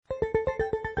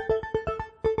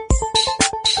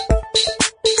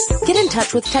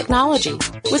touch with technology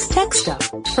with Tech Stuff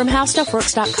from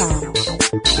HowStuffWorks.com.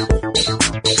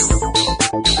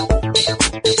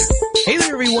 Hey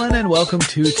there, everyone, and welcome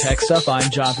to Tech Stuff. I'm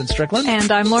Jonathan Strickland.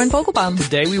 And I'm Lauren Vogelbaum.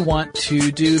 Today we want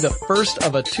to do the first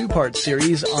of a two-part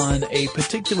series on a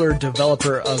particular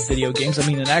developer of video games. I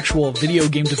mean, an actual video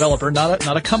game developer, not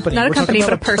a company. Not a company,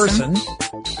 but a person.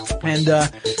 And,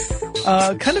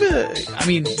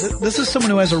 this is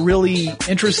someone who has a really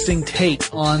interesting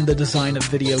take on the design of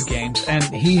video games, and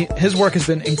his work has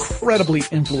been incredibly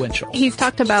influential. He's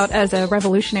talked about as a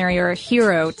revolutionary or a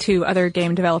hero to other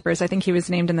game developers. I think he was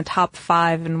named in the top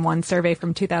 5 in one survey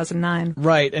from 2009.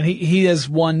 Right, and he has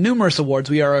won numerous awards.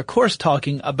 We are, of course,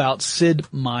 talking about Sid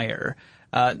Meier.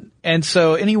 And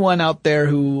so anyone out there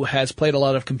who has played a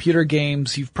lot of computer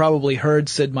games, you've probably heard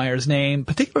Sid Meier's name,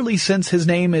 particularly since his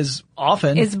name is part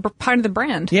of the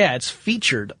brand. Yeah, it's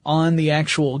featured on the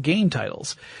actual game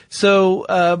titles.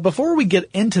 So, before we get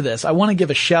into this, I want to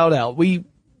give a shout out. We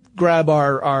grab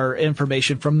our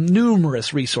information from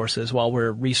numerous resources while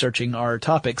we're researching our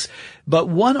topics, but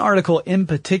one article in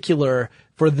particular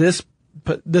for this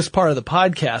part of the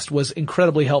podcast was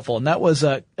incredibly helpful, and that was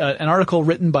an article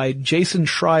written by Jason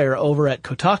Schreier over at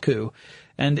Kotaku,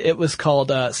 and it was called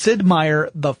Sid Meier,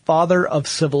 the Father of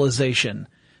Civilization.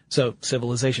 So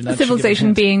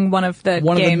Civilization being one of the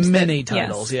many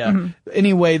titles. Yes. Yeah. Mm-hmm.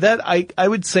 Anyway, that I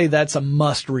would say that's a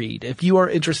must read if you are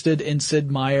interested in Sid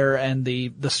Meier and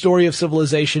the story of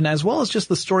Civilization, as well as just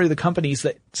the story of the companies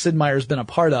that Sid Meier's been a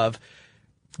part of.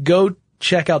 Go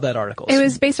check out that article. It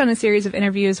was based on a series of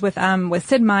interviews with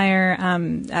Sid Meier,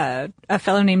 a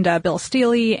fellow named Bill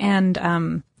Steely,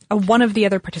 and one of the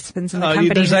other participants in the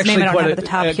company, whose name I don't have at the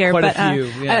top here, but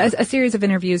a series of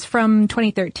interviews from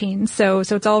 2013. So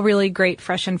it's all really great,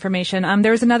 fresh information.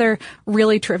 There was another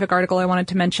really terrific article I wanted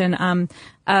to mention,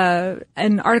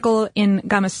 an article in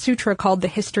Gama Sutra called The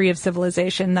History of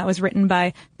Civilization that was written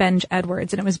by Benj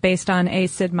Edwards, and it was based on a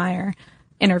Sid Meier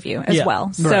interview as well.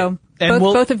 Right. So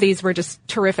both of these were just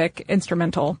terrific,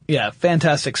 instrumental. Yeah,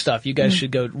 fantastic stuff. You guys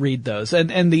should go read those.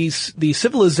 And the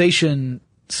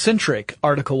civilization-centric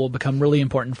article will become really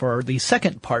important for the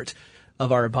second part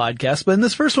of our podcast. But in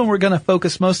this first one, we're going to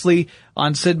focus mostly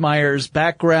on Sid Meier's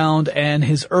background and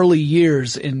his early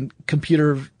years in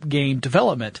computer game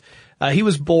development. He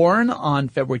was born on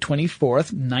February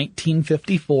 24th,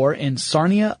 1954 in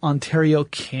Sarnia, Ontario,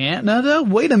 Canada.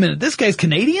 Wait a minute, this guy's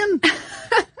Canadian?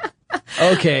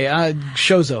 Okay,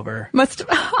 show's over.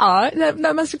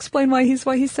 That must explain why he's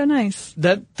so nice.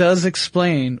 That does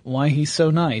explain why he's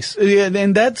so nice.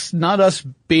 And that's not us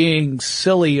being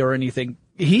silly or anything.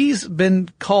 He's been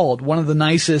called one of the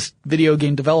nicest video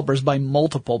game developers by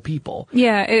multiple people.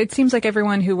 Yeah, it seems like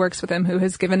everyone who works with him who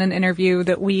has given an interview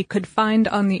that we could find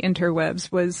on the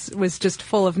interwebs was just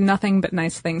full of nothing but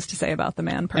nice things to say about the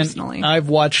man personally. And I've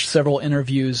watched several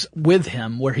interviews with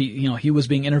him where he was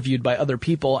being interviewed by other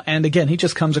people, and again, he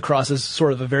just comes across as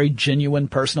sort of a very genuine,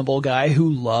 personable guy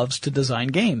who loves to design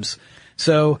games.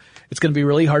 So it's going to be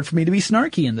really hard for me to be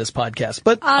snarky in this podcast,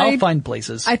 but I'll find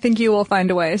places. I think you will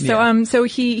find a way. So, yeah. So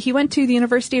he went to the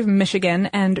University of Michigan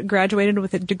and graduated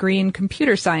with a degree in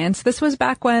computer science. This was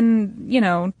back when,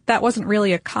 that wasn't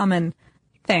really a common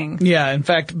thing. Yeah. In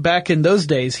fact, back in those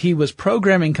days, he was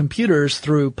programming computers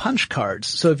through punch cards.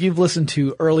 So if you've listened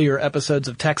to earlier episodes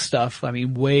of Tech Stuff,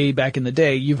 way back in the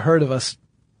day, you've heard of us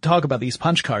talk about these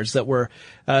punch cards that were,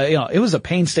 it was a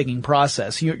painstaking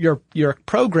process. Your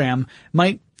program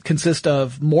might consist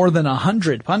of more than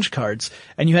 100 punch cards,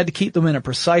 and you had to keep them in a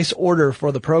precise order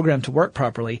for the program to work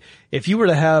properly. If you were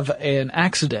to have an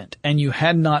accident and you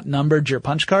had not numbered your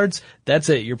punch cards, that's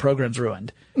it. Your program's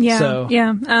ruined. Yeah.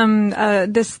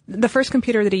 The first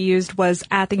computer that he used was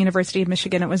at the University of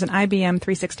Michigan. It was an IBM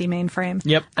 360 mainframe.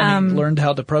 Yep. And he learned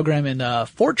how to program in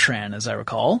Fortran, as I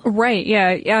recall. Right.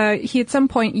 Yeah. He at some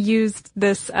point used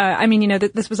this.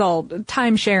 This was all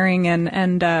time sharing,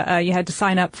 and you had to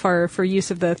sign up for use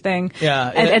of the thing. Yeah.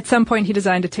 At some point, he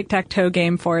designed a tic-tac-toe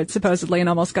game for it, supposedly, and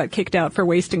almost got kicked out for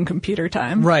wasting computer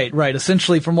time. Right.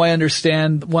 Essentially, from what I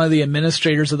understand, one of the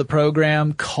administrators of the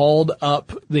program called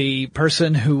up the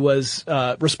person who was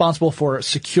responsible for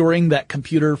securing that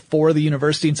computer for the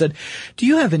university and said, "Do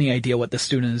you have any idea what the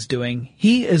student is doing?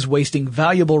 He is wasting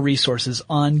valuable resources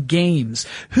on games.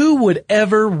 Who would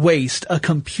ever waste a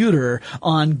computer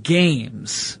on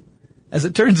games?" As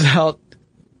it turns out,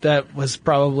 that was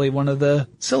probably one of the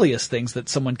silliest things that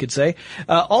someone could say.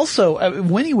 Also,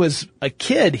 when he was a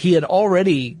kid, he had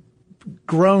already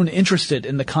grown interested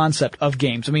in the concept of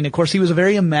games. Of course, he was a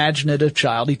very imaginative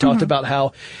child. He talked about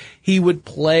how he would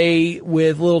play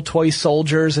with little toy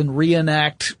soldiers and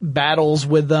reenact battles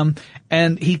with them.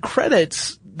 And he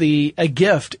credits a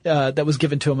gift that was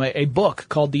given to him, a book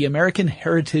called The American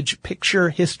Heritage Picture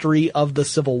History of the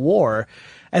Civil War,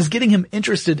 as getting him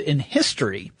interested in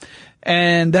history.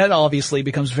 And that obviously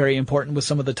becomes very important with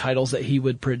some of the titles that he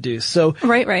would produce. So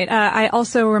Right. I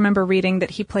also remember reading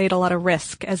that he played a lot of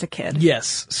Risk as a kid.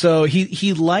 Yes. So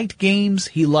he liked games.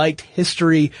 He liked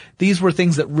history. These were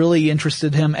things that really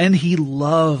interested him. And he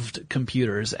loved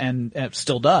computers and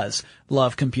still does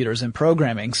love computers and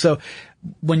programming. So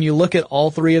when you look at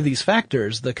all three of these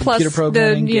factors, the computer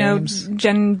programming, games,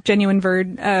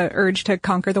 genuine urge to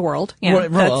conquer the world. Yeah,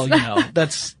 well,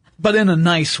 that's, but in a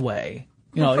nice way.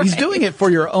 Right. He's doing it for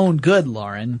your own good,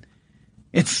 Lauren.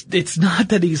 It's not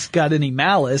that he's got any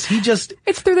malice.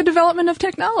 It's through the development of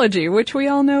technology, which we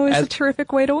all know is a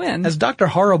terrific way to win. As Dr.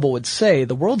 Horrible would say,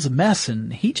 the world's a mess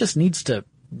and he just needs to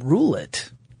rule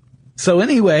it. So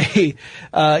anyway, he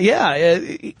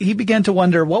began to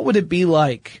wonder, what would it be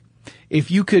like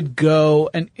if you could go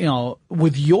and,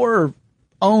 with your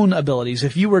own abilities,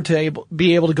 if you were to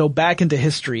be able to go back into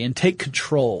history and take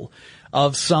control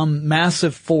of some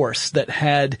massive force that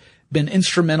had been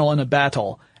instrumental in a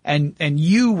battle, and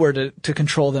you were to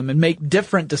control them and make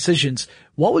different decisions,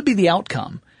 what would be the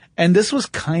outcome? And this was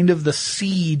kind of the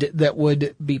seed that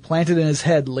would be planted in his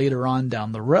head later on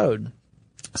down the road.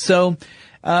 So,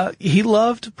 he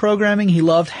loved programming, he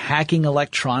loved hacking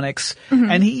electronics,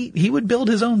 and he would build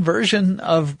his own version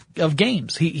of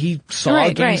games. He saw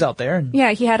games out there. And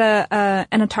he had an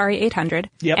Atari 800.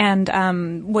 Yep.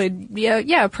 And would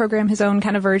program his own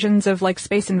kind of versions of like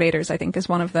Space Invaders, I think is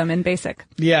one of them in BASIC.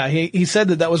 Yeah, he said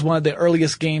that was one of the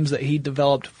earliest games that he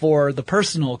developed for the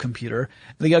personal computer.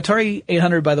 The Atari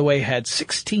 800, by the way, had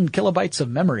 16 kilobytes of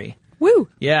memory. Woo!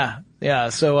 Yeah.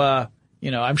 So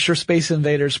I'm sure Space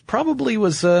Invaders probably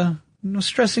was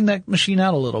stressing that machine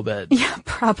out a little bit. Yeah,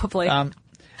 probably.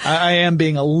 I am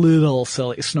being a little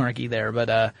snarky there,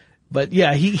 but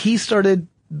yeah, he started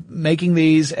making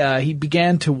these. He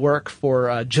began to work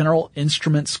for General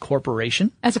Instruments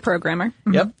Corporation as a programmer.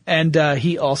 Mm-hmm. Yep, and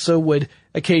he also would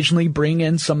occasionally bring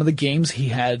in some of the games he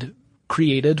had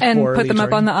created and for put them Atari.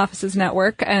 up on the office's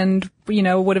network, and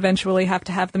would eventually have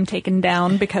to have them taken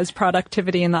down because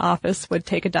productivity in the office would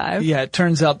take a dive. Yeah, it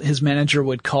turns out his manager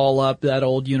would call up that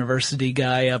old university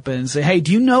guy up and say, "Hey,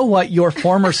 do you know what your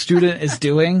former student is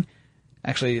doing?"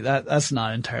 Actually, that's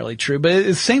not entirely true, but it's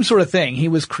the same sort of thing. He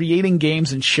was creating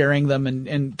games and sharing them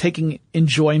and taking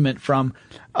enjoyment from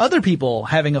other people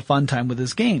having a fun time with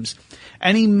his games.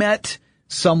 And he met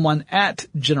someone at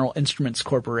General Instruments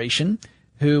Corporation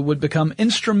who would become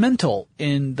instrumental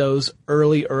in those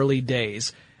early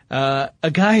days. A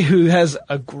guy who has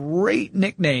a great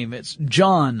nickname. It's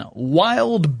John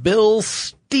Wild Bill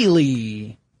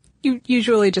Steely.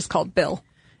 Usually just called Bill.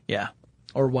 Yeah.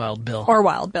 Or Wild Bill.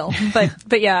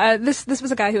 But yeah, this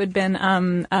was a guy who had been,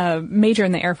 a major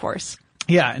in the Air Force.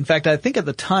 Yeah. In fact, I think at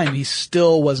the time he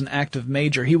still was an active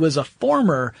major. He was a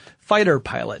former fighter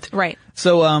pilot. Right.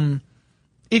 So,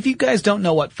 if you guys don't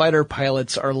know what fighter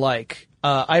pilots are like,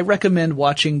 I recommend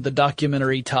watching the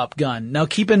documentary Top Gun. Now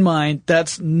keep in mind,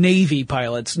 that's Navy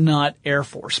pilots, not Air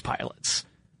Force pilots.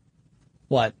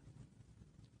 What?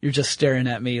 You're just staring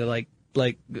at me like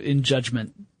in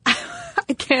judgment.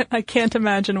 I can't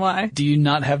imagine why. Do you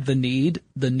not have the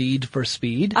need for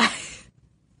speed?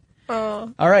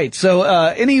 All right. So,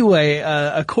 anyway,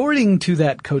 according to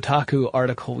that Kotaku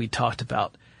article we talked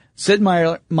about, Sid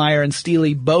Meier and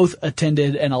Steely both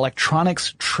attended an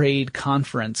electronics trade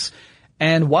conference.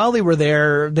 And while they were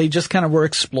there, they just kind of were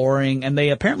exploring, and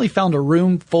they apparently found a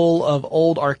room full of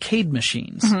old arcade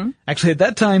machines. Mm-hmm. Actually, at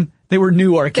that time, they were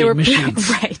new arcade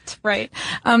machines. Right.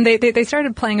 They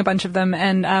started playing a bunch of them,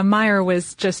 and Meier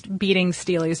was just beating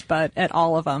Steely's butt at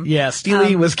all of them. Yeah,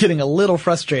 Steely was getting a little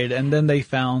frustrated, and then they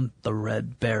found the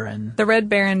Red Baron. The Red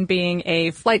Baron being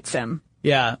a flight sim.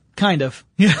 Yeah, kind of.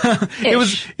 Yeah, it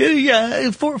was.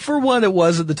 Yeah, for what it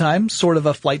was at the time, sort of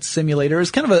a flight simulator. It's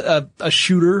kind of a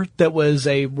shooter that was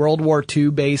a World War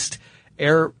II based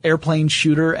airplane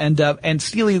shooter. And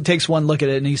Steely takes one look at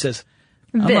it and he says,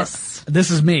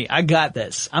 "This is me. I got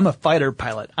this. I'm a fighter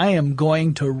pilot. I am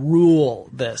going to rule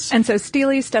this." And so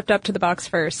Steely stepped up to the box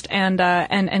first and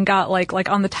got like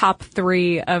on the top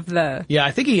 3 of the. Yeah,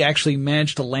 I think he actually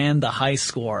managed to land the high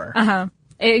score.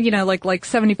 Like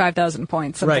 75,000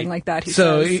 points, something like that. He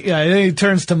says. Yeah, and then he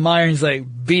turns to Meier and he's like,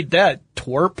 "Beat that,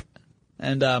 twerp."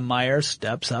 And Meier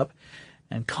steps up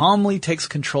and calmly takes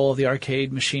control of the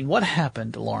arcade machine. What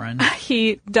happened, Lauren?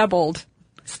 He doubled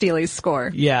Steely's score.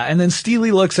 Yeah, and then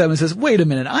Steely looks at him and says, "Wait a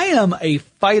minute, I am a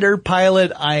fighter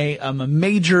pilot. I am a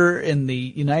major in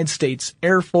the United States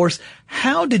Air Force.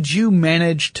 How did you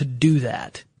manage to do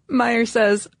that?" Meier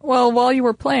says, well, while you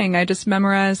were playing, I just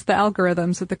memorized the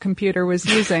algorithms that the computer was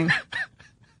using.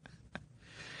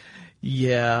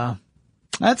 Yeah.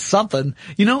 That's something.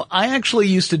 You know, I actually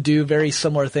used to do very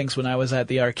similar things when I was at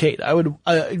the arcade. I would,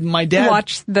 my dad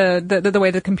watch the way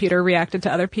the computer reacted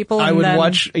to other people. I would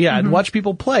watch, I'd watch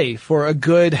people play for a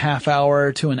good half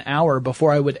hour to an hour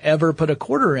before I would ever put a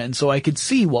quarter in, so I could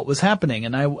see what was happening,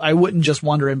 and I wouldn't just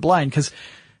wander in blind, because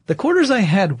the quarters I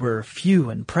had were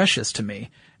few and precious to me.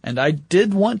 And I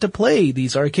did want to play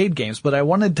these arcade games, but I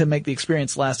wanted to make the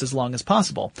experience last as long as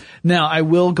possible. Now, I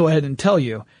will go ahead and tell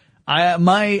you,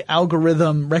 my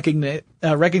algorithm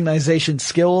recognition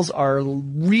skills are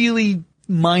really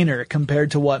minor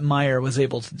compared to what Meier was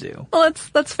able to do. Well,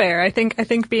 that's fair. I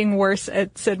think being worse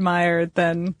at Sid Meier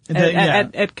than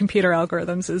at computer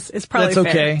algorithms is probably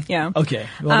that's fair. Okay. Yeah. Okay.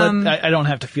 Well, I don't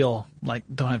have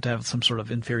to have some sort of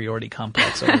inferiority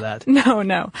complex over that.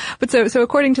 No. But so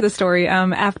according to the story,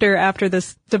 after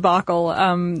this debacle,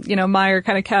 Meier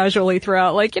kind of casually threw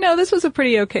out like, this was a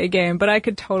pretty okay game, but I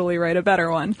could totally write a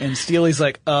better one. And Steely's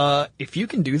like, if you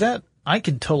can do that, I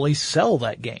can totally sell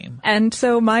that game. And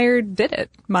so Meier did it.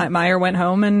 Meier went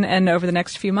home and over the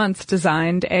next few months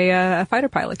designed a fighter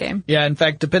pilot game. Yeah, in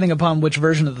fact, depending upon which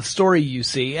version of the story you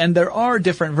see, and there are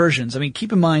different versions. I mean,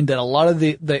 keep in mind that a lot of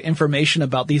the information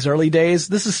about these early days,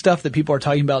 this is stuff that people are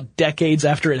talking about decades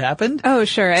after it happened. Oh,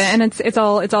 sure. And it's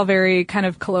all very kind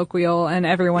of colloquial, and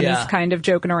everyone is kind of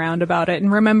joking around about it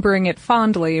and remembering it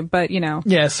fondly, but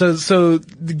Yeah, so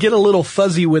get a little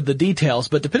fuzzy with the details,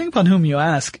 but depending upon whom you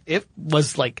ask, it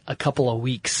was like a couple of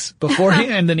weeks before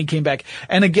and then he came back.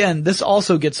 And again, this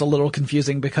also gets a little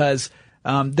confusing because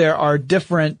there are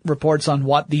different reports on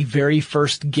what the very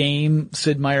first game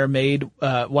Sid Meier made,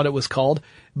 what it was called.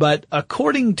 But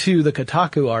according to the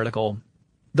Kotaku article,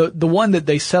 the one that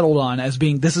they settled on as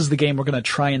being this is the game we're going to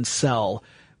try and sell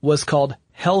was called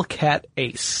Hellcat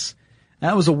Ace.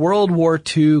 That was a World War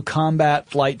II combat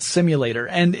flight simulator,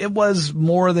 and it was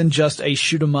more than just a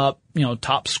shoot 'em up,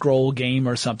 top scroll game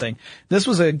or something. This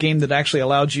was a game that actually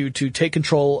allowed you to take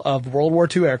control of World War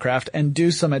II aircraft and do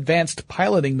some advanced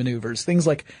piloting maneuvers, things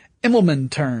like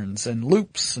Immelman turns and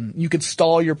loops, and you could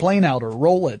stall your plane out or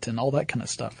roll it and all that kind of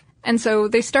stuff. And so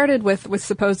they started with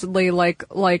supposedly like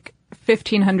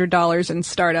 $1,500 in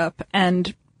startup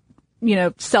and,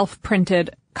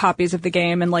 self-printed copies of the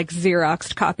game and like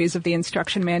Xeroxed copies of the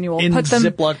instruction manual. Put them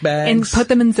in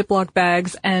Ziploc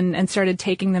bags and started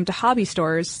taking them to hobby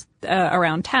stores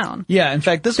around town. Yeah, in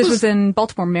fact, this was in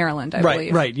Baltimore, Maryland, I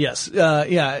believe. Right, yes.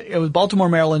 It was Baltimore,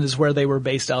 Maryland is where they were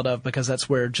based out of because that's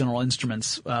where General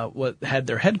Instruments had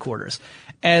their headquarters.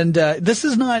 And this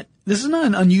is not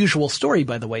an unusual story,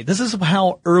 by the way. This is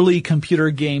how early computer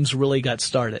games really got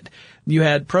started. You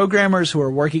had programmers who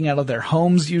were working out of their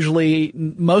homes usually.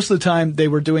 Most of the time they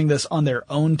were doing this on their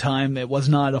own time. It was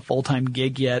not a full-time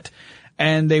gig yet.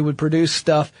 And they would produce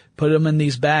stuff, put them in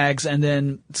these bags, and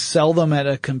then sell them at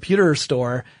a computer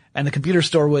store. And the computer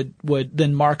store would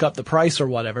then mark up the price or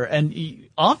whatever. And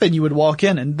often you would walk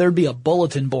in and there'd be a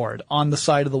bulletin board on the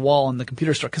side of the wall in the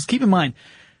computer store. Because keep in mind,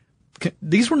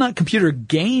 these were not computer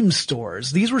game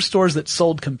stores. These were stores that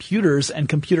sold computers and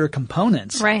computer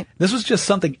components. Right. This was just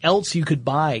something else you could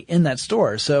buy in that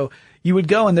store. So you would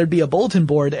go and there'd be a bulletin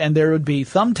board and there would be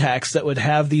thumbtacks that would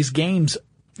have these games,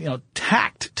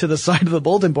 tacked to the side of the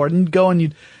bulletin board, and go and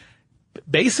you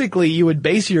would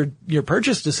base your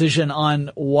purchase decision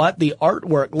on what the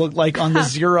artwork looked like on the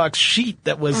Xerox sheet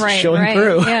that was showing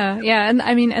through. Yeah.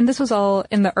 And this was all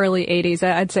in the early 80s.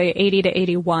 I'd say 80 to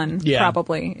 81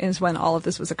 probably is when all of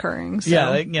this was occurring.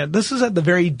 So. Yeah. This is at the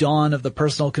very dawn of the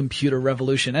personal computer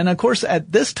revolution. And of course,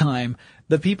 at this time,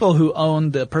 the people who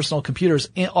own the personal computers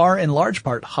are in large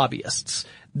part hobbyists.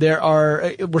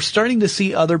 We're starting to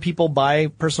see other people buy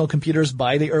personal computers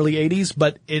by the early 80s,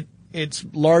 but it's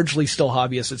largely still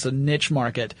hobbyists. It's a niche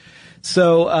market.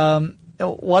 So,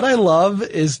 what I love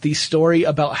is the story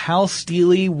about how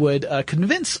Steely would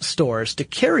convince stores to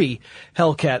carry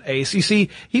Hellcat Ace. You see,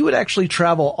 he would actually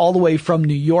travel all the way from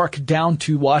New York down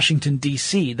to Washington,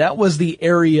 D.C. That was the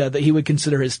area that he would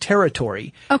consider his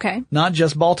territory. Okay. Not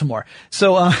just Baltimore.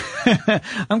 So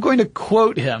I'm going to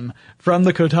quote him from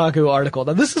the Kotaku article.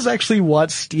 Now, this is actually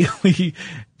what Steely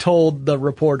told the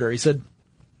reporter. He said,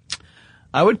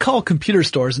 I would call computer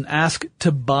stores and ask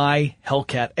to buy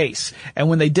Hellcat Ace. And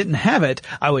when they didn't have it,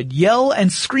 I would yell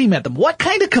and scream at them, "What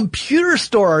kind of computer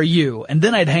store are you?" And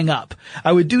then I'd hang up.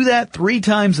 I would do that 3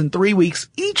 times in 3 weeks,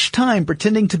 each time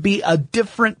pretending to be a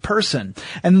different person.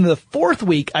 And then the 4th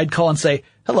week, I'd call and say,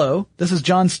 "Hello, this is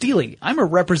John Steely. I'm a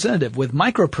representative with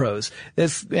Microprose.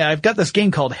 I've got this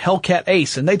game called Hellcat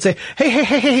Ace." And they'd say,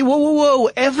 hey, whoa,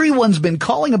 everyone's been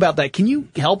calling about that. Can you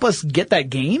help us get that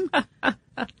game?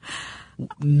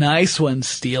 Nice one,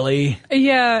 Steely.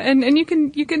 Yeah, and you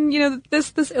can,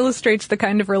 this illustrates the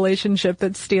kind of relationship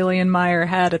that Steely and Meier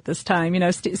had at this time.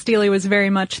 Steely was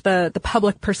very much the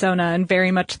public persona and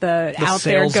very much the out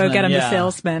there, go get him, the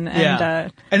salesman.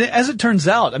 And, and as it turns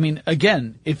out, I mean,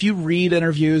 again, if you read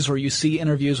interviews or you see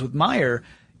interviews with Meier,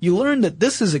 you learn that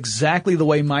this is exactly the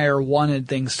way Meier wanted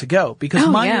things to go, because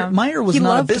Meier was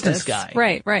not a business guy.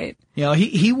 Right.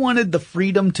 He wanted the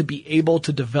freedom to be able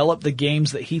to develop the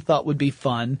games that he thought would be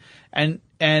fun, and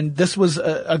this was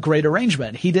a great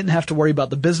arrangement. He didn't have to worry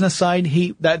about the business side.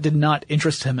 That did not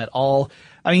interest him at all.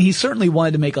 I mean, he certainly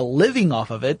wanted to make a living off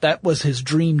of it. That was his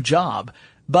dream job.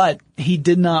 But he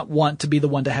did not want to be the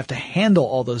one to have to handle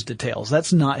all those details.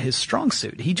 That's not his strong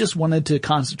suit. He just wanted to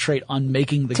concentrate on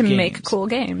making the games. To make cool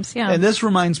games, yeah. And this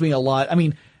reminds me a lot. I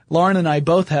mean, Lauren and I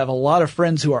both have a lot of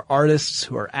friends who are artists,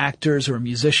 who are actors, who are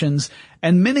musicians,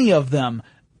 and many of them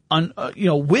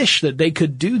wish that they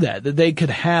could do that they could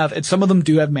have, and some of them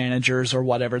do have managers or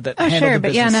whatever that handle the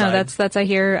business side. That's I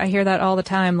hear that all the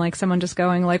time, like someone just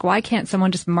going like, why can't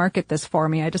someone just market this for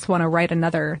me? I just want to write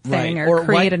another thing or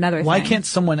create another thing. Why can't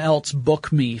someone else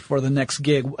book me for the next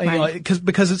gig? Right.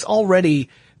 Because it's already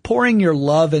pouring your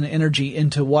love and energy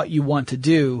into what you want to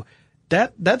do.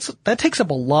 That takes up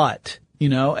a lot,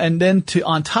 and then to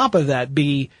on top of that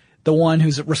be the one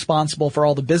who's responsible for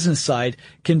all the business side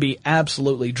can be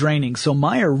absolutely draining. So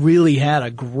Meier really had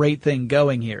a great thing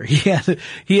going here. He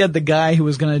had the guy who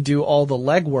was going to do all the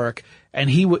legwork, and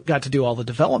he got to do all the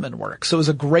development work. So it was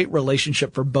a great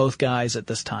relationship for both guys at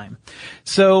this time.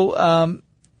 So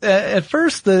at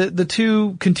first the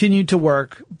two continued to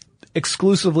work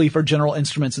exclusively for General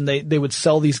Instruments, and they would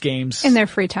sell these games in their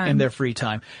free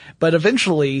time. But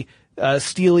eventually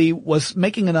Steely was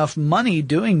making enough money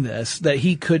doing this that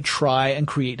he could try and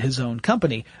create his own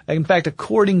company. In fact,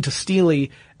 according to Steely,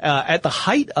 at the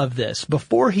height of this,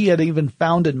 before he had even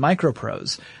founded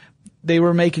Microprose, they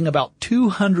were making about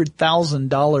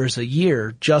 $200,000 a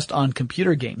year just on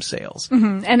computer game sales.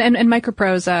 Mm-hmm. And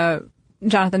Microprose,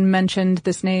 Jonathan mentioned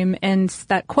this name, and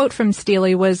that quote from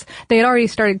Steely was they had already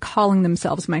started calling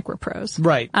themselves Microprose.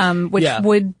 Right. Which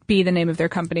would be the name of their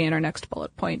company in our next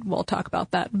bullet point. We'll talk about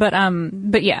that. But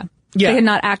yeah. They had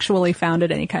not actually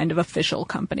founded any kind of official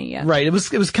company yet. Right. It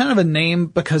was kind of a name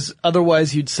because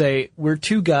otherwise you'd say, we're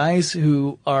two guys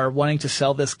who are wanting to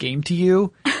sell this game to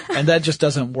you. And that just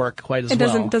doesn't work quite as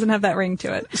well. It doesn't have that ring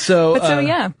to it. So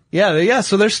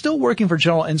they're still working for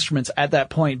General Instruments at that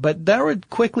point, but there would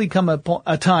quickly come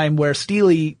a time where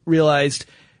Steely realized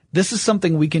this is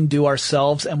something we can do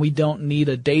ourselves and we don't need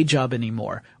a day job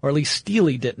anymore. Or at least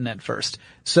Steely didn't at first.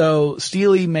 So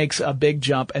Steely makes a big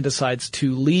jump and decides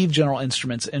to leave General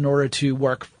Instruments in order to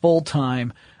work full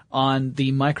time on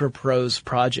the Microprose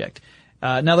project.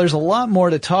 Now there's a lot more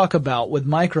to talk about with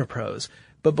Microprose.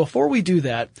 But before we do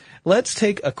that, let's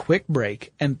take a quick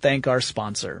break and thank our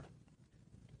sponsor.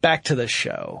 Back to the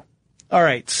show. All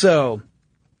right, so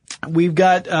we've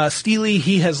got Steely.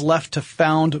 He has left to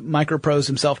found Microprose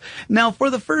himself. Now, for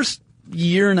the first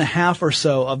year and a half or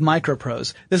so of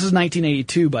Microprose, this is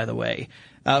 1982, by the way.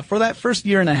 For that first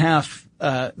year and a half,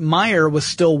 Meier was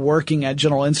still working at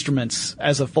General Instruments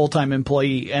as a full-time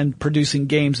employee and producing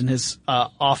games in his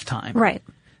off time. Right.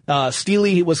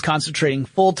 Steely was concentrating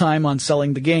full-time on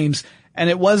selling the games, and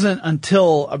it wasn't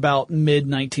until about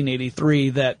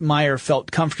mid-1983 that Meier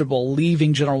felt comfortable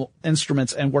leaving General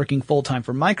Instruments and working full-time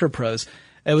for Microprose.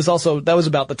 That was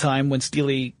about the time when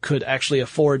Steely could actually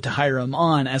afford to hire him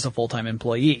on as a full-time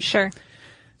employee. Sure.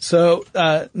 So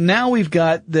now we've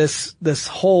got this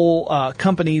whole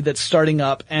company that's starting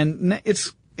up, and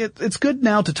it's good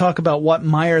now to talk about what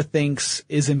Meier thinks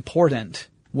is important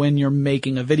when you're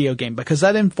making a video game, because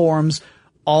that informs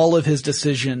all of his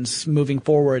decisions moving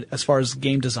forward as far as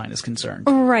game design is concerned.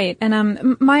 Right.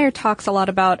 And Meier talks a lot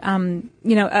about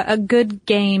a good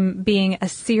game being a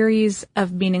series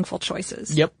of meaningful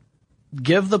choices. Yep.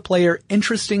 Give the player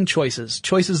interesting choices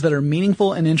that are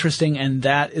meaningful and interesting, and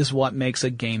that is what makes a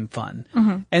game fun.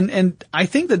 Mm-hmm. And I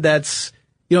think that's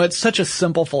it's such a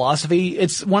simple philosophy.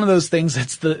 It's one of those things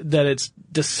that it's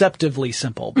deceptively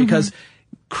simple, because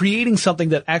creating something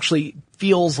that actually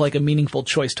feels like a meaningful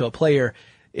choice to a player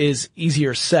is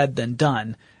easier said than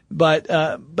done. But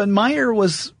Meier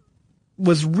was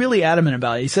really adamant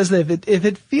about it. He says that if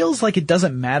it feels like it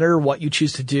doesn't matter what you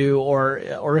choose to do,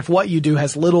 or if what you do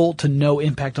has little to no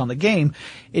impact on the game,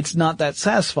 it's not that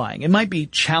satisfying. It might be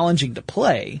challenging to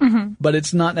play, but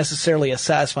it's not necessarily a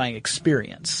satisfying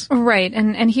experience. Right.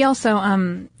 And he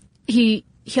also, he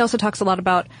also talks a lot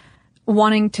about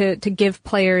wanting to give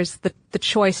players the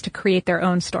choice to create their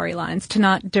own storylines, to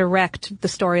not direct the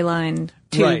storyline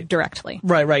directly.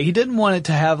 Right. He didn't want it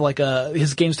to have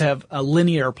his games to have a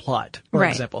linear plot, for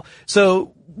example.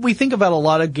 So we think about a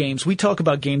lot of games. We talk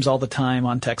about games all the time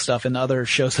on Tech Stuff and other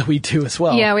shows that we do as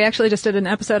well. Yeah, we actually just did an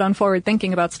episode on forward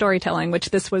thinking about storytelling, which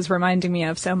this was reminding me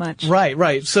of so much.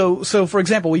 Right. So for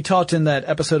example, we talked in that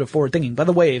episode of Forward Thinking. By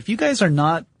the way, if you guys are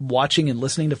not watching and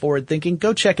listening to Forward Thinking,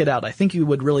 go check it out. I think you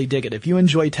would really dig it. If you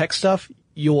enjoy tech stuff,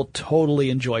 you'll totally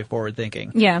enjoy Forward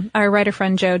Thinking. Yeah, our writer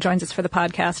friend Joe joins us for the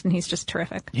podcast, and he's just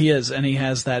terrific. He is, and he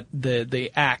has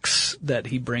the axe that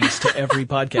he brings to every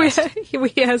podcast.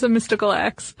 He has a mystical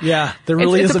axe. Yeah, there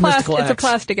really is a mystical axe. It's a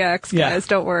plastic axe, guys. Yeah.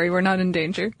 Don't worry, we're not in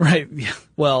danger. Right. Yeah.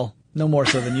 Well, no more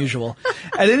so than usual.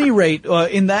 At any rate,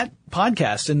 in that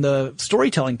podcast, in the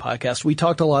storytelling podcast, we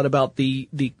talked a lot about the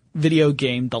video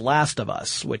game The Last of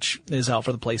Us, which is out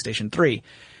for the PlayStation 3.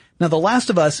 Now, The Last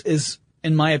of Us is,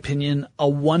 in my opinion, a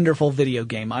wonderful video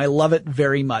game. I love it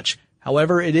very much.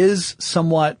 However, it is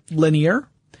somewhat linear,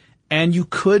 and you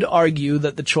could argue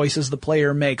that the choices the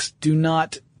player makes do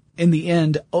not, in the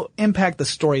end, impact the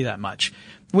story that much,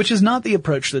 which is not the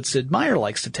approach that Sid Meier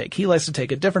likes to take. He likes to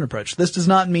take a different approach. This does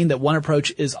not mean that one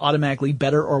approach is automatically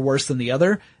better or worse than the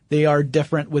other. They are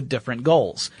different with different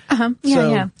goals.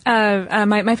 Yeah.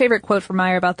 My favorite quote from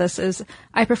Meier about this is,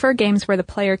 I prefer games where the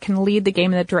player can lead the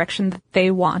game in the direction that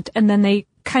they want, and then they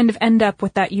kind of end up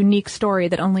with that unique story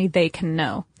that only they can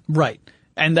know. Right.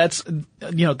 And that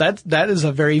is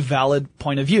a very valid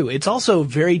point of view. It's also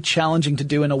very challenging to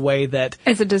do in a way that,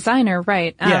 as a designer,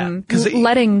 right.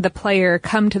 Letting the player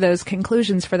come to those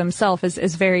conclusions for themselves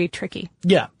is very tricky.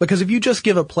 Yeah. Because if you just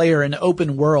give a player an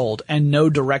open world and no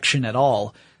direction at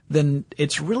all, then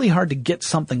it's really hard to get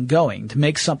something going, to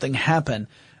make something happen.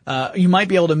 You might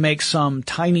be able to make some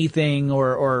tiny thing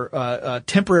or a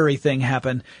temporary thing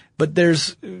happen, but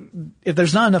if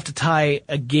there's not enough to tie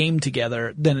a game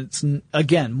together, then it's,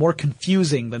 again, more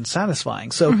confusing than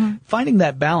satisfying. So finding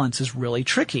that balance is really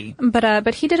tricky.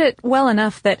 But he did it well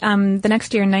enough that, the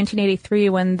next year in 1983,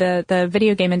 when the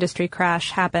video game industry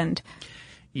crash happened,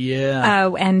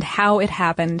 and how it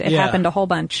happened. It happened a whole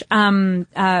bunch. There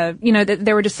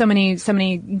were just so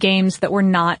many games that were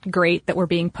not great that were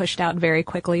being pushed out very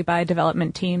quickly by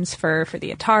development teams for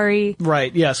the Atari.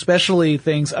 Right. Yeah. Especially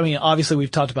things, I mean, obviously we've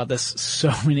talked about this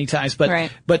so many times,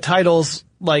 but titles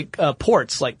like,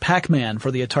 ports like Pac-Man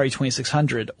for the Atari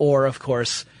 2600, or of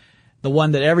course, the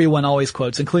one that everyone always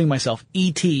quotes, including myself,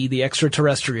 E.T., the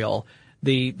Extraterrestrial.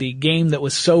 The game that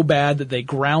was so bad that they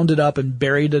ground it up and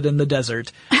buried it in the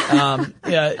desert.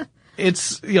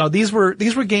 These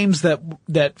were games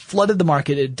that flooded the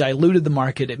market. It diluted the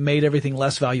market. It made everything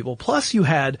less valuable. Plus you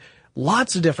had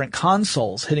lots of different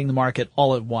consoles hitting the market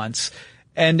all at once.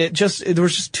 And there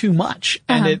was just too much,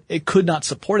 and it could not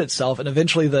support itself. And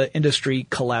eventually the industry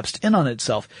collapsed in on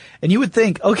itself. And you would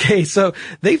think, okay, so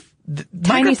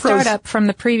tiny startup from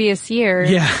the previous year.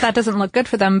 Yeah. That doesn't look good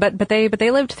for them, but they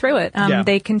lived through it.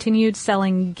 They continued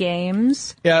selling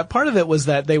games. Yeah, part of it was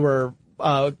that they were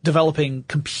developing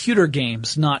computer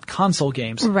games, not console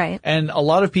games. Right. And a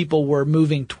lot of people were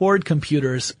moving toward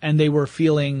computers, and they were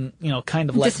feeling, kind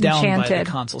of let down by the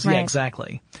consoles. Right. Yeah,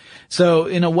 exactly. So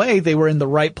in a way, they were in the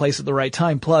right place at the right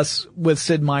time. Plus, with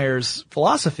Sid Meier's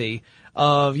philosophy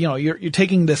of, you're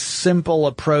taking this simple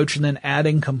approach and then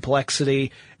adding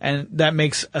complexity, and that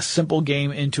makes a simple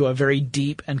game into a very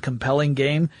deep and compelling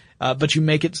game. But you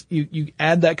make it, you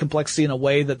add that complexity in a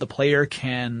way that the player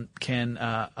can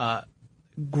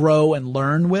grow and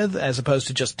learn with, as opposed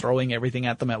to just throwing everything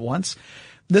at them at once.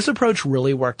 This approach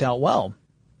really worked out well.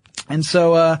 And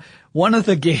so, one of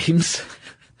the games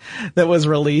that was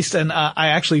released, and I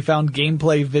actually found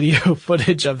gameplay video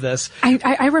footage of this.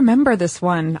 I remember this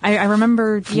one. I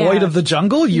remember Floyd of the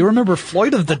Jungle. You remember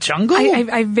Floyd of the Jungle?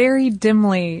 I very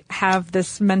dimly have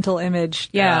this mental image.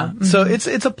 Yeah. Mm-hmm. So it's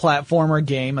a platformer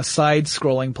game, a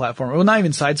side-scrolling platformer. Well, not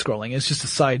even side-scrolling. It's just a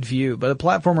side view, but a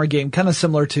platformer game, kind of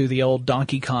similar to the old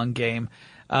Donkey Kong game.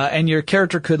 And your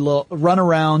character could run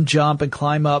around, jump, and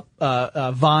climb up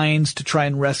vines to try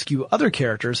and rescue other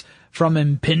characters from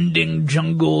impending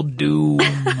jungle doom.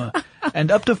 And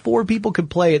up to 4 people could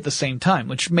play at the same time,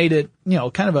 which made it,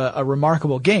 kind of a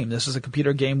remarkable game. This is a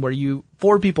computer game where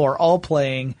 4 people are all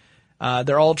playing.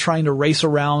 They're all trying to race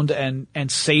around and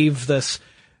save this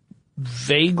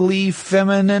vaguely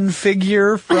feminine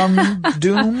figure from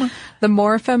Doom. The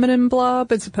more feminine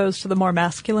blob as opposed to the more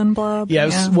masculine blob.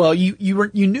 Yes. Yeah. Well, you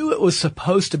knew it was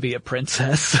supposed to be a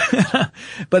princess,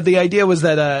 but the idea was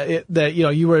that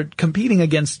you were competing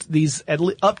against these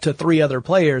up to 3 other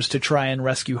players to try and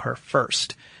rescue her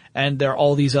first. And there are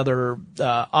all these other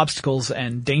obstacles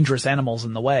and dangerous animals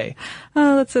in the way.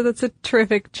 Oh, that's a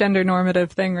terrific gender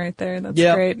normative thing right there. That's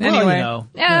great. Well,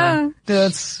 anyway,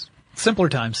 it's simpler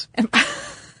times. It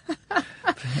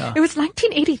was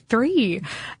 1983.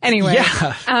 Anyway,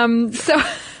 so.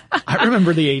 I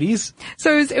remember the 80s.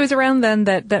 So it was around then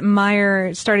that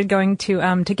Meier started going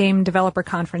to game developer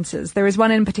conferences. There was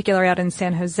one in particular out in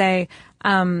San Jose,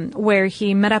 where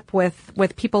he met up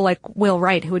with people like Will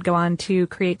Wright, who would go on to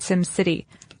create SimCity.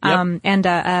 And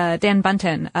Dan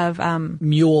Bunton of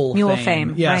Mule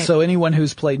fame. Yeah, right. so anyone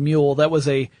who's played Mule, that was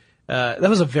a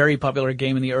very popular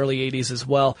game in the early 80s as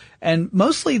well. And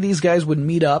mostly these guys would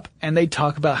meet up and they'd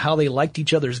talk about how they liked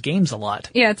each other's games a lot.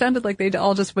 Yeah, it sounded like they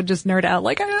all would nerd out.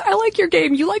 Like, I like your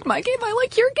game, you like my game, I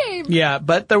like your game. Yeah,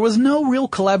 but there was no real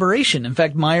collaboration. In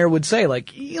fact, Meier would say,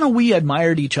 like, we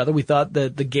admired each other. We thought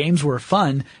that the games were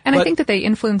fun. And I think that they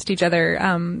influenced each other,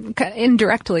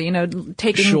 indirectly,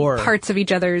 taking parts of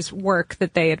each other's work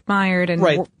that they admired and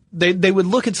right. They would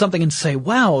look at something and say,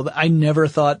 wow, I never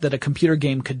thought that a computer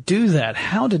game could do that.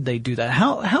 How did they do that?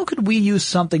 How could we use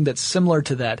something that's similar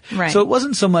to that? Right. So it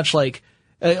wasn't so much like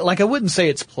I wouldn't say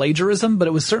it's plagiarism, but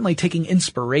it was certainly taking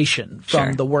inspiration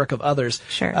from the work of others.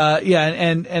 Sure.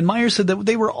 And Meier said that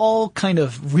they were all kind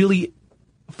of really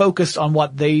focused on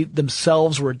what they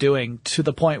themselves were doing to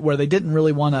the point where they didn't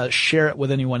really want to share it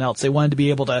with anyone else. They wanted to be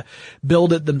able to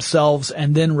build it themselves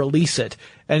and then release it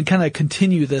and kind of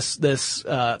continue this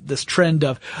trend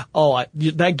of,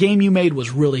 that game you made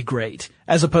was really great,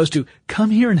 as opposed to come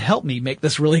here and help me make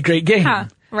this really great game. Huh.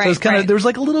 Right. So it's kind of, there was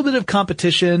like a little bit of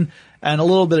competition and a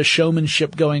little bit of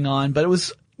showmanship going on, but it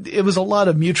was a lot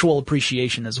of mutual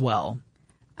appreciation as well.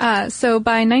 So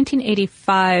by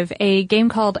 1985, a game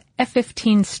called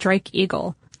F-15 Strike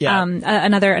Eagle,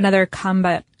 another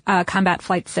combat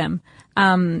flight sim,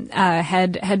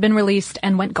 had been released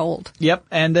and went gold. Yep.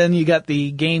 And then you got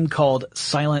the game called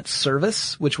Silent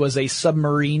Service, which was a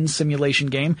submarine simulation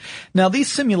game. Now,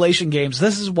 these simulation games,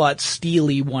 this is what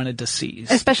Steely wanted to see.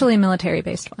 Especially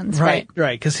military-based ones.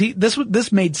 Right. Cause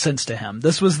this made sense to him.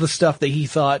 This was the stuff that he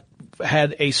thought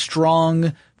had a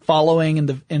strong following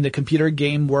in the computer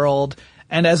game world,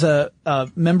 and as a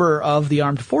member of the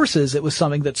armed forces, it was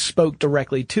something that spoke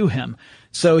directly to him.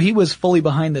 So he was fully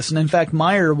behind this. And in fact,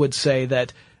 Meier would say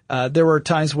that there were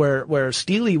times where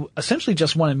Steely essentially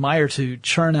just wanted Meier to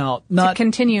churn out, to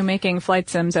continue making flight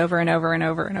sims over and over and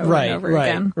over and over and over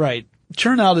again. Right.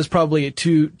 Churn out is probably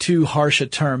too harsh a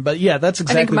term, but yeah, that's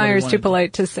exactly. I think Meier's too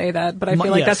polite to say that, but I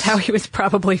feel like that's how he was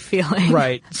probably feeling.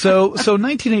 Right. So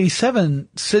 1987,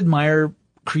 Sid Meier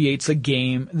creates a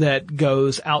game that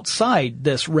goes outside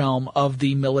this realm of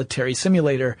the military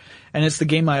simulator. And it's the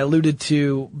game I alluded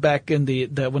to back in the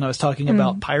when I was talking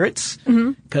about Pirates.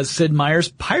 Because Sid Meier's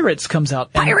Pirates comes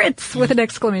out. Pirates! With an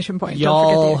exclamation point.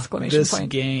 Y'all, don't forget the exclamation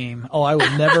point. This game. Oh, I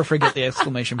will never forget the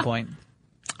exclamation point.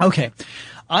 Okay.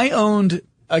 I owned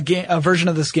a version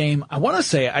of this game. I want to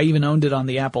say I even owned it on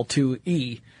the Apple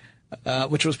IIe.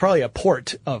 Which was probably a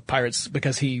port of Pirates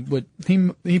because he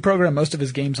programmed most of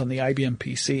his games on the IBM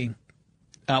PC,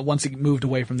 once he moved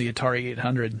away from the Atari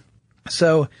 800.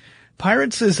 So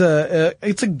Pirates is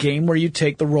it's a game where you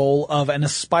take the role of an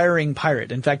aspiring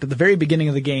pirate. In fact, at the very beginning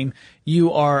of the game,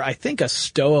 you are, I think, a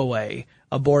stowaway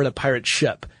aboard a pirate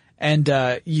ship. And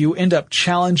you end up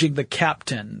challenging the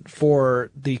captain for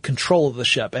the control of the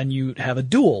ship, and you have a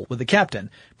duel with the captain.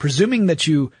 Presuming that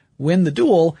you win the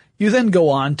duel, you then go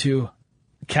on to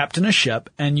captain a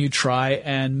ship and you try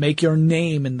and make your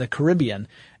name in the Caribbean.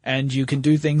 And you can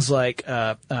do things like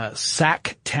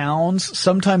sack towns.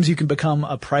 Sometimes you can become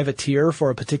a privateer for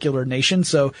a particular nation.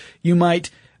 So you might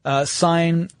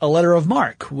sign a letter of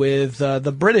marque with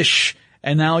the British,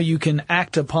 and now you can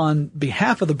act upon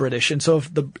behalf of the British. And so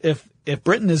if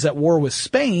Britain is at war with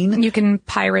Spain, you can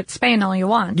pirate Spain all you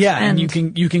want. Yeah, and you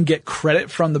can get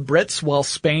credit from the Brits while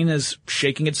Spain is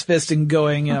shaking its fist and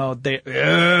going,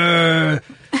 I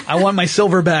want my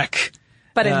silver back.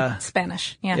 But in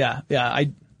Spanish, yeah. Yeah,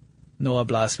 I no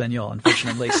habla español,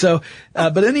 unfortunately. So,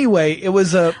 but anyway, it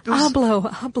was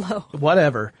hablo.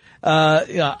 Whatever.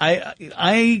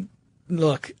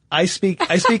 Look, I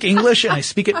speak English and I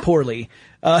speak it poorly.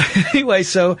 Anyway,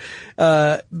 so,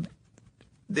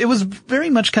 it was very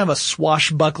much kind of a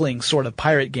swashbuckling sort of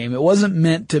pirate game. It wasn't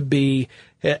meant to be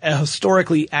a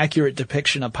historically accurate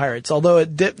depiction of pirates, although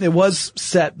it was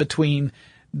set between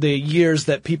the years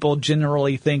that people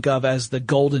generally think of as the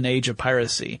golden age of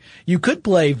piracy. You could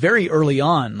play very early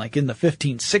on, like in the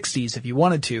 1560s if you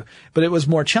wanted to, but it was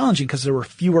more challenging because there were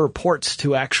fewer ports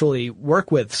to actually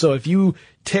work with. So if you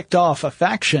ticked off a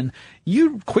faction,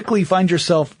 you quickly find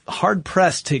yourself hard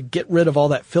pressed to get rid of all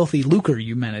that filthy lucre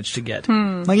you managed to get.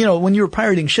 Like, you know, when you were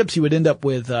pirating ships, you would end up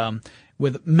with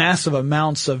massive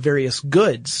amounts of various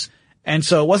goods. And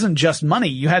so it wasn't just money.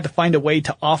 You had to find a way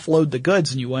to offload the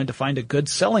goods, and you wanted to find a good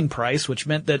selling price, which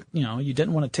meant that, you know, you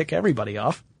didn't want to tick everybody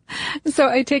off. So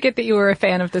I take it that you were a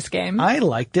fan of this game. I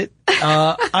liked it.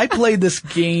 I played this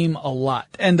game a lot.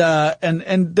 And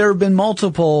there have been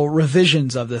multiple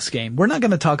revisions of this game. We're not going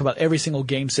to talk about every single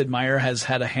game Sid Meier has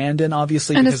had a hand in,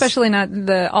 obviously. And especially not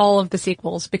all of the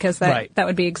sequels, because that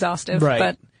would be exhaustive. Right.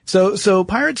 But So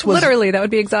Pirates was... Literally, that would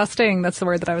be exhausting. That's the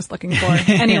word that I was looking for.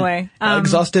 Anyway.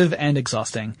 Exhaustive and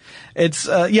exhausting. It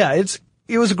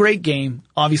was a great game.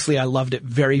 Obviously, I loved it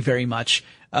very, very much.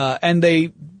 And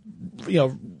they, you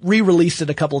know, re-released it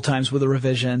a couple of times with the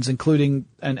revisions, including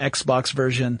an Xbox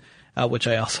version, which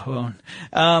I also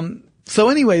own. So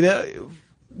anyway,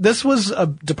 this was a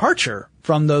departure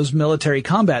from those military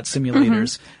combat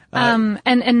simulators.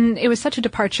 And it was such a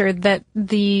departure that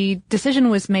the decision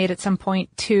was made at some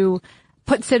point to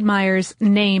put Sid Meier's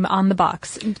name on the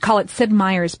box, call it Sid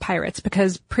Meier's Pirates,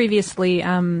 because previously,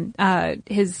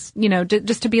 just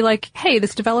to be like, hey,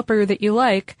 this developer that you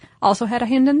like also had a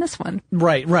hand in this one.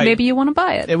 Right. Maybe you want to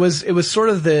buy it. It was sort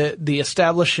of the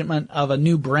establishment of a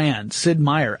new brand, Sid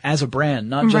Meier, as a brand,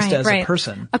 not just as a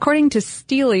person. According to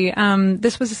Steely,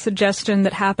 this was a suggestion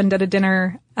that happened at a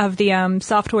dinner of the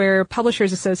Software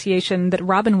Publishers Association that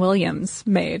Robin Williams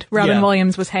made. Robin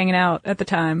Williams was hanging out at the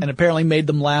time. And apparently made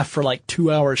them laugh for like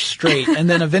 2 hours straight. And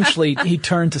then eventually he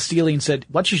turned to Steely and said,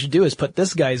 what you should do is put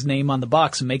this guy's name on the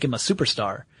box and make him a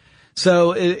superstar.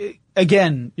 So,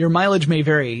 again, your mileage may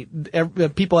vary.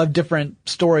 People have different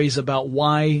stories about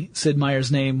why Sid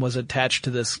Meier's name was attached to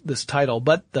this title.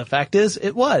 But the fact is,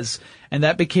 it was. And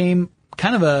that became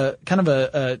kind of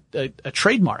a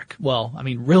trademark. Well, I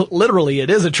mean, literally it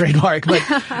is a trademark, but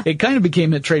it kind of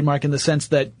became a trademark in the sense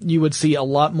that you would see a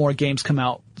lot more games come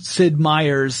out, Sid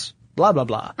Meier's blah, blah,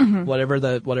 blah, whatever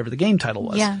the game title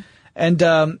was. Yeah.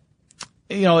 And,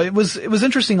 it was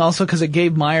interesting also because it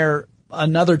gave Meier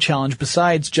another challenge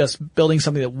besides just building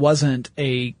something that wasn't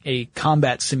a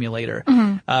combat simulator.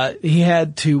 He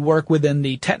had to work within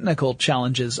the technical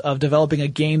challenges of developing a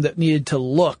game that needed to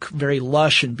look very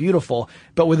lush and beautiful,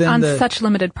 but within such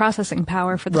limited processing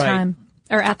power for the time.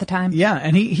 Or at the time. Yeah,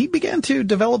 and he began to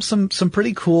develop some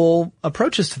pretty cool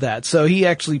approaches to that. So he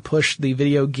actually pushed the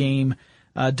video game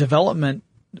development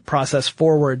process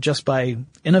forward just by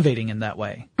innovating in that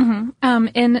way.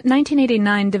 In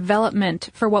 1989, development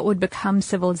for what would become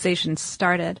Civilization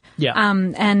started. Yeah.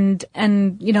 And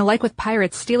like with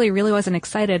Pirates, Steely really wasn't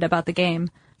excited about the game.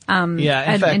 In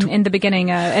the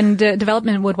beginning, and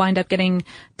development would wind up getting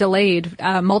delayed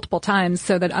multiple times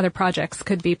so that other projects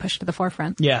could be pushed to the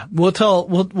forefront. Yeah, we'll tell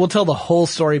the whole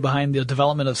story behind the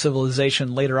development of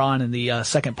Civilization later on in the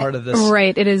second part of this.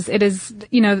 Right. It is.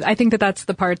 I think that's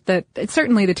the part that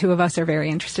certainly the two of us are very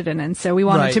interested in, and so we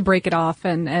wanted to break it off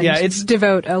and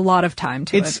devote a lot of time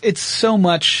to it. It's so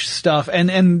much stuff,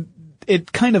 and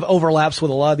it kind of overlaps with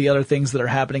a lot of the other things that are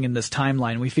happening in this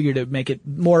timeline. We figured it would make it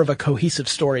more of a cohesive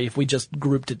story if we just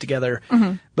grouped it together.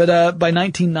 But by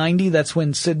 1990, that's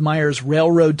when Sid Meier's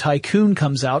Railroad Tycoon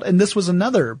comes out, and this was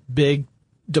another big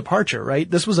departure, right?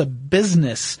 This was a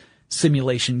business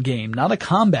simulation game, not a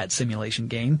combat simulation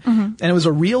game. And it was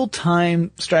a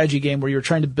real-time strategy game where you were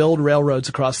trying to build railroads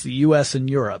across the U.S. and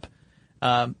Europe.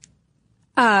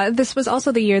 This was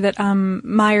also the year that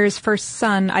Meier's first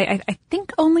son, I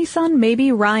think only son,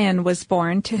 maybe Ryan, was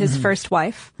born to his first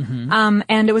wife.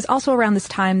 And it was also around this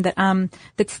time that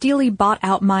that Steely bought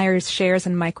out Meier's shares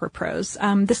in Microprose.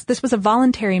 This was a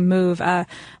voluntary move.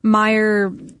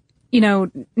 Meier,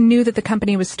 knew that the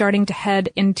company was starting to head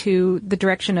into the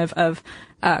direction of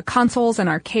consoles and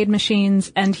arcade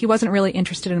machines, and he wasn't really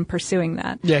interested in pursuing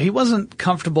that. Yeah, he wasn't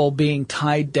comfortable being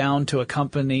tied down to a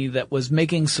company that was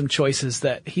making some choices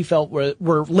that he felt were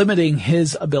limiting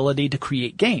his ability to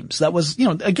create games. That was,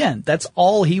 again, that's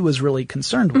all he was really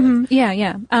concerned with.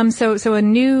 Yeah. So a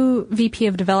new VP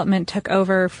of development took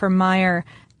over for Meier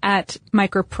at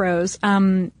Microprose,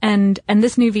 and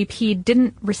this new VP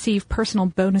didn't receive personal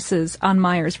bonuses on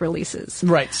Meier's releases.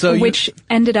 Right. So which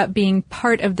ended up being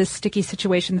part of the sticky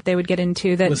situation that they would get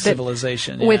into with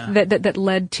Civilization. That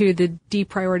led to the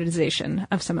deprioritization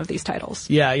of some of these titles.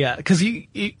 Yeah. Because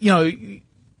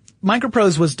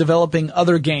Microprose was developing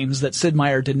other games that Sid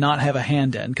Meier did not have a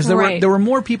hand in, because there were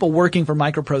more people working for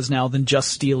Microprose now than just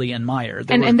Steely and Meier.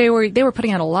 They were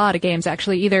putting out a lot of games,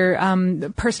 actually,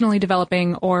 either personally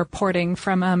developing or porting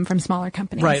from smaller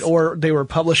companies. Right, or they were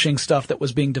publishing stuff that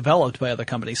was being developed by other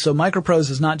companies. So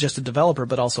Microprose is not just a developer,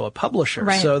 but also a publisher.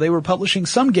 Right. So they were publishing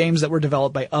some games that were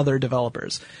developed by other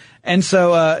developers. And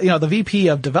so, the VP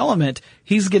of development,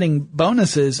 he's getting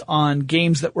bonuses on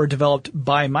games that were developed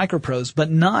by Microprose, but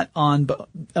not on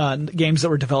games that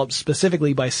were developed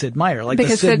specifically by Sid Meier, like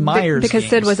because Sid Meier's because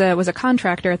games. Sid was a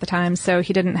contractor at the time, so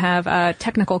he didn't have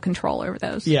technical control over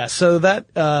those. Yeah, so that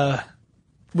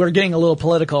we're getting a little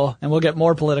political, and we'll get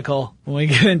more political when we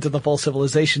get into the full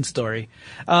Civilization story.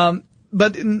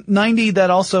 But in 90, that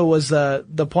also was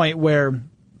the point where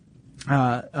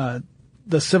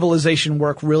the Civilization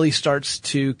work really starts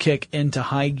to kick into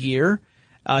high gear.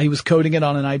 He was coding it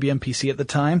on an IBM PC at the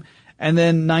time. And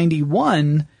then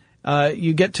 91,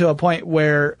 you get to a point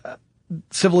where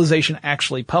Civilization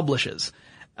actually publishes.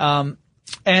 It's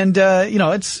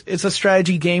a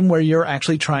strategy game where you're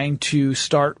actually trying to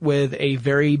start with a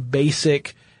very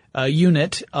basic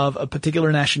unit of a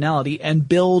particular nationality and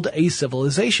build a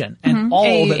civilization and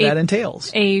all that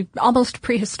entails. A almost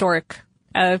prehistoric,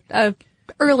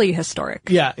 early historic.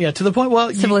 Yeah, to the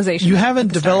point, civilization. You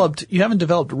haven't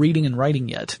developed reading and writing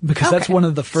yet, because that's one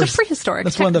of the first, so prehistoric.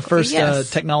 That's one of the first,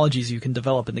 technologies you can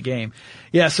develop in the game.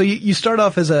 Yeah, so you start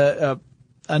off as a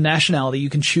nationality, you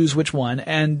can choose which one,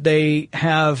 and they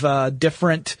have,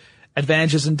 different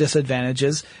advantages and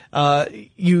disadvantages.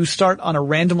 You start on a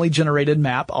randomly generated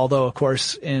map, although of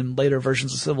course in later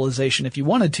versions of Civilization, if you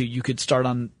wanted to, you could start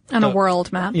on a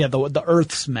world map. Yeah, the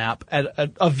Earth's map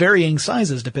of varying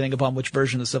sizes depending upon which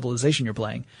version of Civilization you're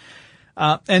playing.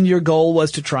 And your goal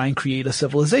was to try and create a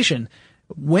civilization.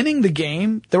 Winning the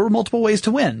game, there were multiple ways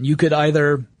to win. You could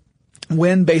either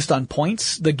win based on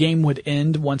points. The game would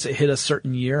end once it hit a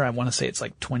certain year. I want to say it's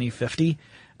like 2050.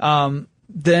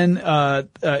 Then,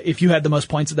 if you had the most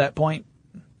points at that point,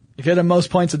 if you had the most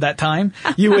points at that time,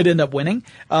 you would end up winning.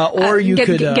 Or you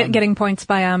could getting points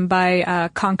by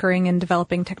conquering and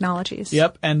developing technologies.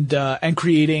 Yep, and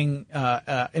creating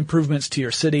improvements to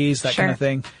your cities, that kind of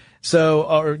thing. So,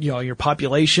 or your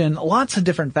population, lots of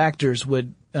different factors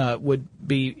would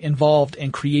be involved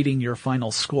in creating your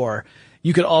final score.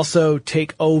 You could also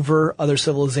take over other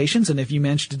civilizations, and if you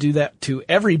managed to do that to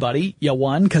everybody, you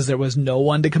won, because there was no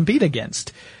one to compete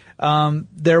against.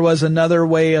 There was another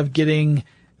way of getting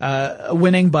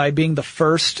winning by being the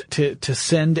first to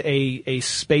send a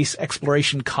space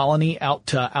exploration colony out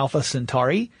to Alpha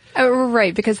Centauri. Oh,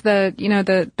 right, because the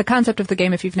concept of the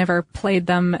game, if you've never played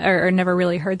them or never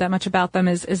really heard that much about them,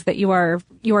 is that you are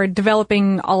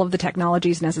developing all of the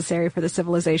technologies necessary for the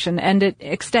civilization, and it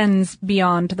extends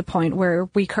beyond the point where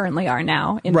we currently are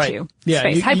now into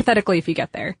space. Hypothetically, if you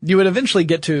get there. You would eventually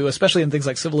get to, especially in things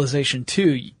like Civilization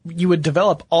 2, you would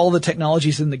develop all the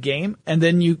technologies in the game, and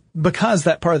then because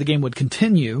that part of the game would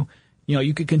continue,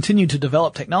 you could continue to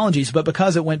develop technologies, but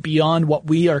because it went beyond what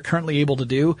we are currently able to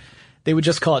do, they would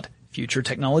just call it Future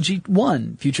Technology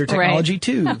 1, Future Technology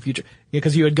 2,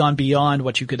 because you had gone beyond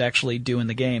what you could actually do in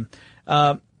the game.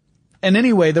 And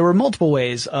anyway, there were multiple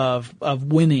ways of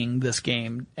winning this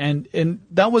game, and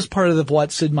that was part of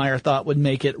what Sid Meier thought would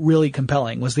make it really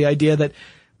compelling, was the idea that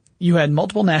you had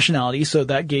multiple nationalities, so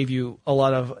that gave you a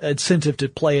lot of incentive to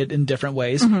play it in different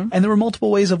ways. And there were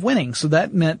multiple ways of winning, so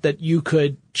that meant that you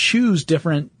could choose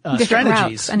different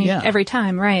strategies. Routes, every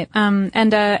time, right?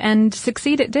 And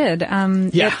succeed it did.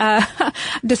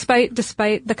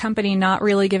 Despite the company not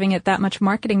really giving it that much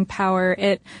marketing power,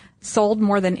 it sold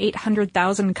more than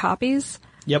 800,000 copies.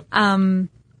 Yep.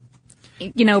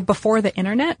 Before the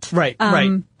internet. Right.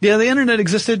 Yeah, the internet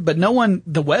existed, but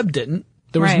the web didn't.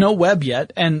 There was no web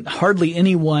yet, and hardly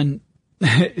anyone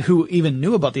who even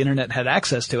knew about the internet had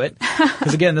access to it.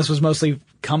 Because again, this was mostly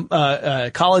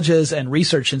colleges and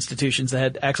research institutions that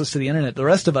had access to the internet. The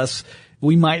rest of us,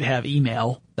 we might have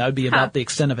email. That would be about the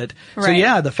extent of it. Right. So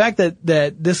yeah, the fact that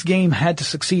this game had to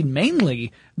succeed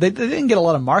mainly, they didn't get a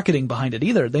lot of marketing behind it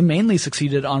either. They mainly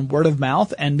succeeded on word of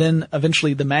mouth, and then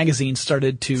eventually the magazines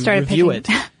started review it.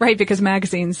 Right, because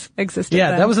magazines existed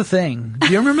then. That was a thing.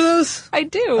 Do you remember those? I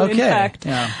do, okay. In fact.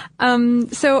 Yeah.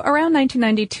 So around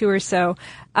 1992 or so,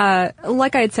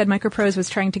 like I had said, Microprose was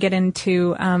trying to get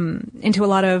into a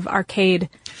lot of arcade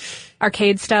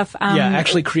stuff.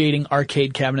 Actually creating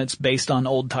arcade cabinets based on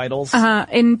old titles.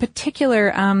 In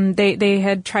particular, they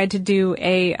had tried to do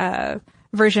a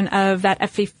version of that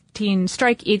F-15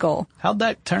 Strike Eagle. How'd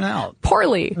that turn out?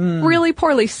 Poorly. Really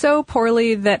poorly. So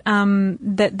poorly that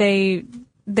they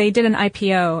did an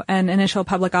IPO, an initial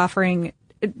public offering,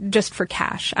 just for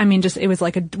cash. I mean, it was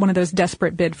like one of those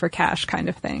desperate bid for cash kind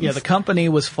of things. Yeah, the company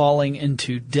was falling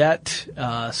into debt.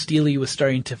 Steely was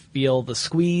starting to feel the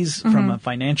squeeze from a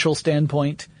financial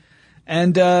standpoint.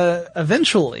 And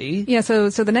eventually... Yeah, so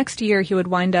the next year he would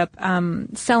wind up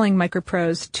selling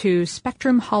Microprose to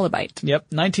Spectrum Holobyte. Yep,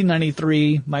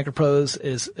 1993, Microprose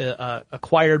is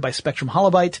acquired by Spectrum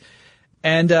Holobyte.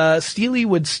 And Steely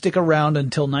would stick around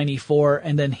until 94,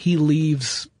 and then he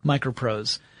leaves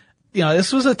Microprose. You know,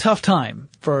 this was a tough time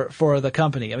for the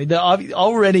company. I mean,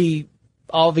 already,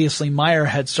 obviously, Meier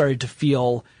had started to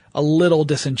feel a little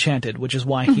disenchanted, which is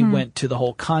why he went to the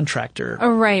whole contractor. Oh,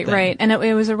 right, thing. right. And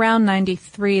it was around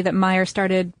 93 that Meier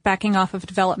started backing off of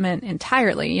development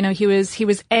entirely. You know, he was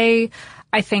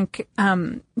I think,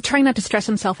 trying not to stress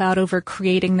himself out over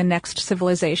creating the next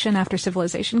Civilization after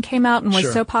Civilization came out and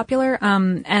was so popular.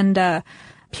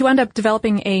 He wound up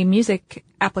developing a music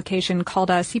application called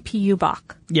CPU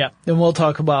Bach. Yeah, and we'll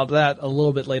talk about that a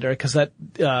little bit later because that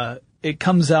it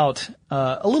comes out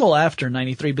a little after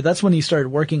 93, but that's when he started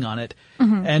working on it.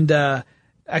 And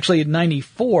actually in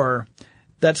 94,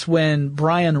 that's when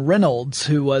Brian Reynolds,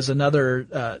 who was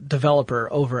another developer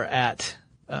over at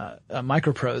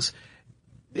Microprose,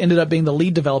 ended up being the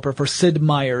lead developer for Sid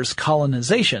Meier's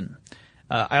Colonization.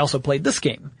 I also played this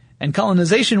game. And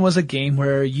Colonization was a game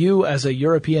where you, as a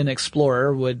European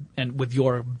explorer, and with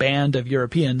your band of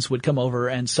Europeans, would come over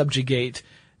and subjugate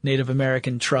Native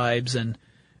American tribes and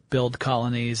build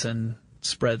colonies and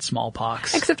spread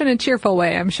smallpox. Except in a cheerful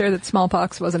way. I'm sure that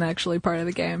smallpox wasn't actually part of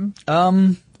the game.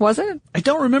 Was it? I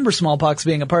don't remember smallpox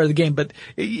being a part of the game, but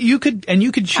you could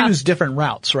choose different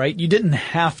routes, right? You didn't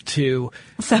have to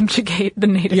subjugate the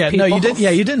native people. No, you didn't.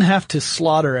 Yeah, you didn't have to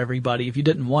slaughter everybody if you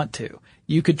didn't want to.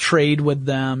 You could trade with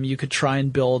them. You could try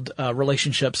and build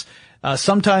relationships.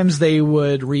 Sometimes they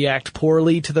would react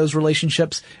poorly to those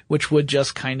relationships, which would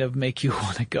just kind of make you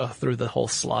want to go through the whole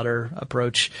slaughter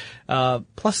approach.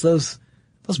 Plus those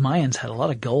Mayans had a lot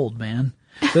of gold, man.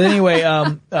 But anyway,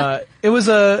 it was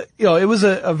a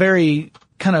very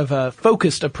kind of a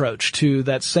focused approach to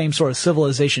that same sort of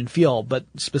civilization feel, but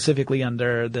specifically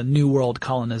under the New World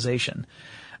colonization.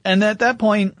 And at that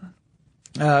point,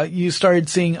 you started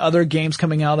seeing other games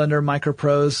coming out under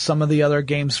Microprose, some of the other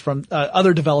games from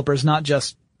other developers, not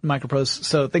just Microprose.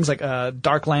 So things like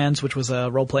Darklands, which was a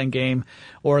role-playing game,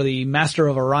 or the Master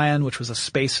of Orion, which was a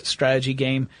space strategy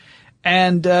game.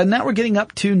 And now we're getting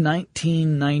up to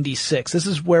 1996. This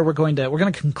is where we're going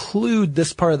to conclude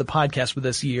this part of the podcast with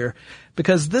this year,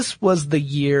 because this was the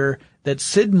year that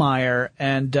Sid Meier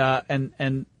and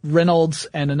Reynolds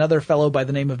and another fellow by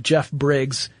the name of Jeff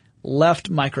Briggs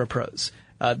left Microprose.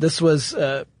 This was,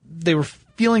 they were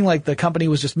feeling like the company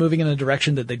was just moving in a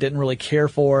direction that they didn't really care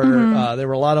for. There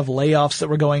were a lot of layoffs that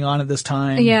were going on at this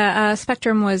time. Yeah,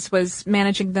 Spectrum was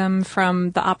managing them from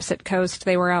the opposite coast.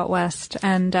 They were out west,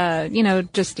 and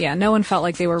no one felt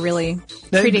like they were really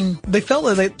treating. They felt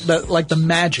like the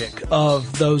magic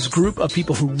of those group of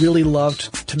people who really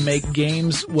loved to make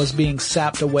games was being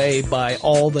sapped away by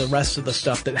all the rest of the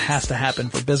stuff that has to happen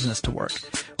for business to work,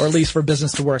 or at least for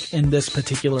business to work in this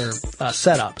particular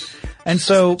setup. And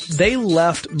so they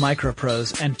left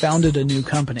Microprose and founded a new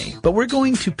company. But we're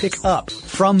going to pick up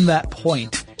from that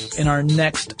point in our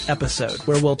next episode,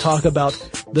 where we'll talk about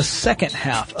the second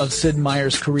half of Sid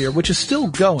Meier's career, which is still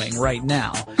going right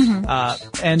now.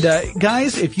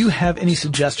 Guys, if you have any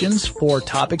suggestions for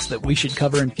topics that we should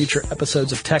cover in future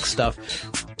episodes of Tech Stuff,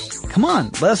 come on,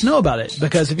 let us know about it.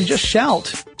 Because if you just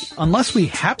shout, unless we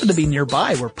happen to be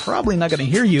nearby, we're probably not going to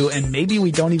hear you, and maybe we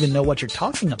don't even know what you're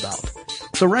talking about.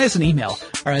 So write us an email.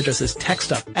 Our address is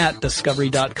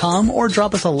techstuff@discovery.com, or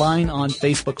drop us a line on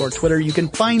Facebook or Twitter. You can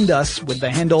find us with the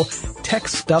handle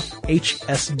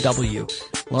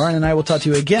TechStuffHSW. Lauren and I will talk to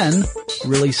you again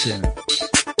really soon.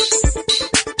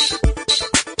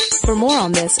 For more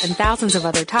on this and thousands of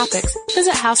other topics,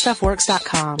 visit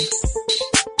HowStuffWorks.com.